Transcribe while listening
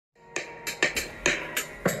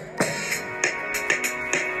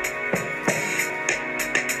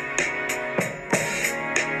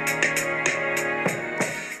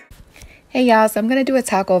Hey y'all, so I'm going to do a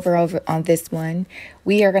talk over on this one.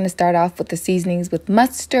 We are going to start off with the seasonings with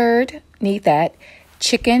mustard, need that,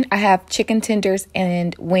 chicken, I have chicken tenders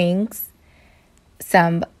and wings,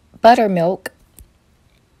 some buttermilk,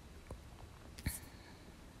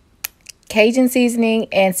 Cajun seasoning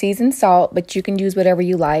and seasoned salt, but you can use whatever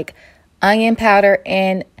you like, onion powder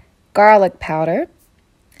and garlic powder,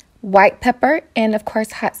 white pepper, and of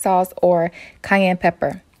course hot sauce or cayenne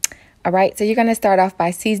pepper. All right, so you're going to start off by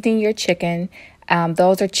seasoning your chicken.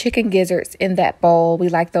 Those are chicken gizzards in that bowl. We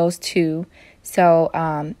like those too.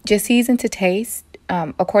 So just season to taste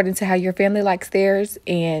according to how your family likes theirs,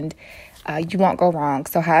 and you won't go wrong.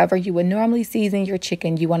 So however you would normally season your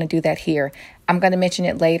chicken, you want to do that here. I'm going to mention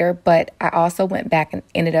it later, but I also went back and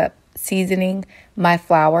ended up seasoning my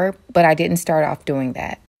flour, but I didn't start off doing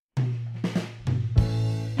that.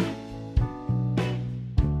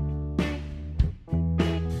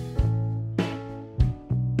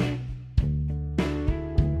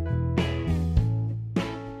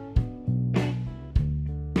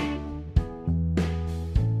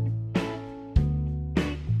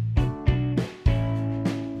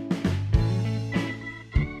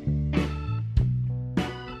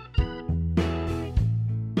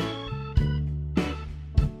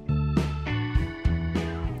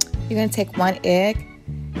 You're going to take 1 egg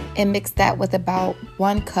and mix that with about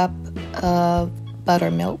 1 cup of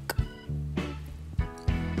buttermilk.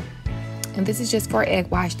 And this is just for egg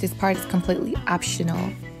wash. This part is completely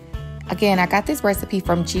optional. Again, I got this recipe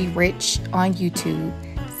from G Rich on YouTube.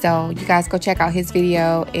 So you guys go check out his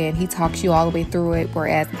video and he talks you all the way through it,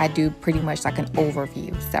 whereas I do pretty much like an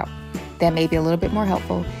overview. So that may be a little bit more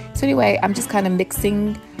helpful. So anyway, I'm just kind of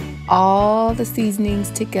mixing all the seasonings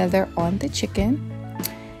together on the chicken.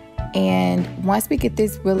 And once we get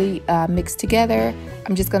this really mixed together,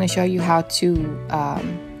 I'm just going to show you how to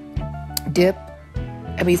dip.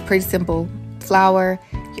 I mean, it's pretty simple. Flour,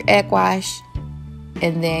 your egg wash,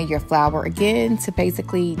 and then your flour again to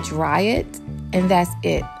basically dry it. And that's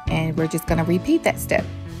it. And we're just going to repeat that step.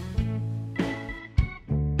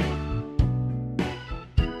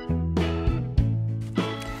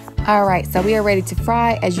 All right, so we are ready to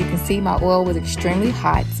fry. As you can see, my oil was extremely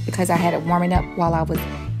hot because I had it warming up while I was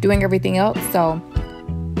doing everything else. So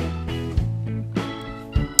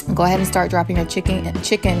go ahead and start dropping your chicken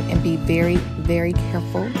and be very, very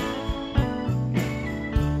careful.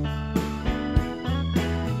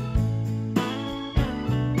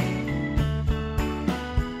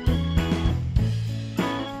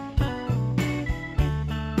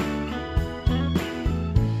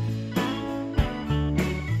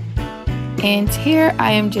 And here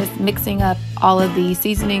I am just mixing up all of the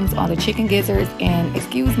seasonings on the chicken gizzards, and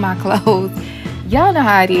excuse my clothes. Y'all know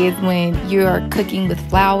how it is when you're cooking with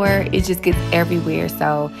flour. It just gets everywhere.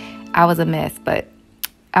 So I was a mess, but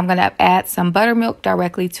I'm going to add some buttermilk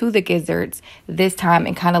directly to the gizzards this time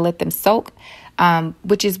and kind of let them soak,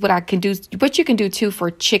 which is what I can do, what you can do too for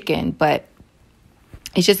chicken, but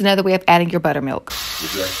it's just another way of adding your buttermilk.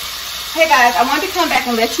 Hey guys, I wanted to come back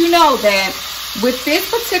and let you know that with this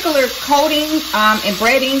particular coating and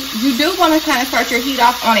breading, you do want to kind of start your heat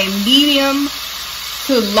off on a medium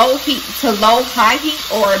to low heat, to low-high heat,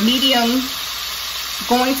 or medium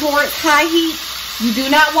going towards high heat. You do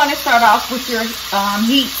not want to start off with your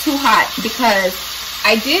heat too hot, because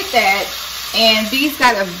I did that and these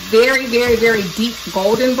got a very, very, very deep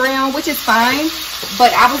golden brown, which is fine,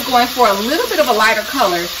 but I was going for a little bit of a lighter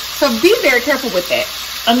color. So be very careful with that.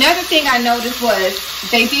 Another thing I noticed was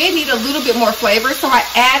they did need a little bit more flavor, so I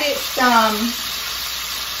added some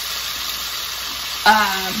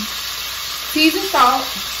seasoned salt,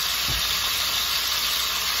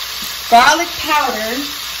 garlic powder,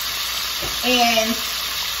 and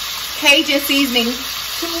Cajun seasoning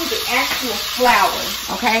to the actual flour,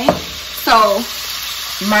 okay? So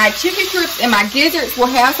my chicken strips and my gizzards will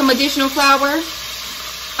have some additional flour.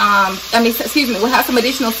 Will have some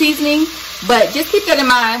additional seasoning, but just keep that in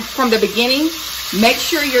mind from the beginning. Make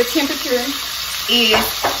sure your temperature is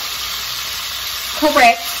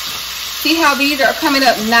correct. See how these are coming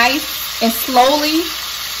up nice and slowly,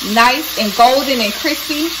 nice and golden and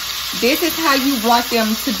crispy? This is how you want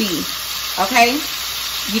them to be, okay?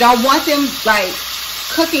 You don't want them like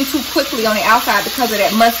cooking too quickly on the outside because of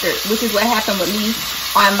that mustard, which is what happened with me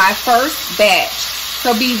on my first batch.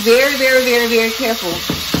 So be very, very, very, very careful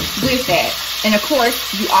with that. And of course,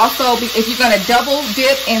 you also, if you're going to double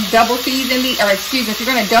dip and double season if you're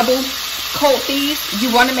going to double coat these,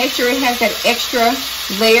 you want to make sure it has that extra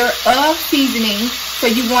layer of seasoning. So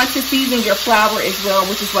you want to season your flour as well,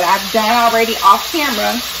 which is what I've done already off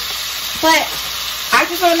camera. But I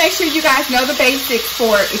just want to make sure you guys know the basics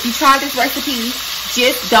for if you try this recipe,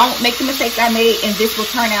 Just don't make the mistakes I made, and this will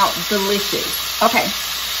turn out delicious. Okay,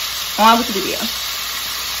 on with the video.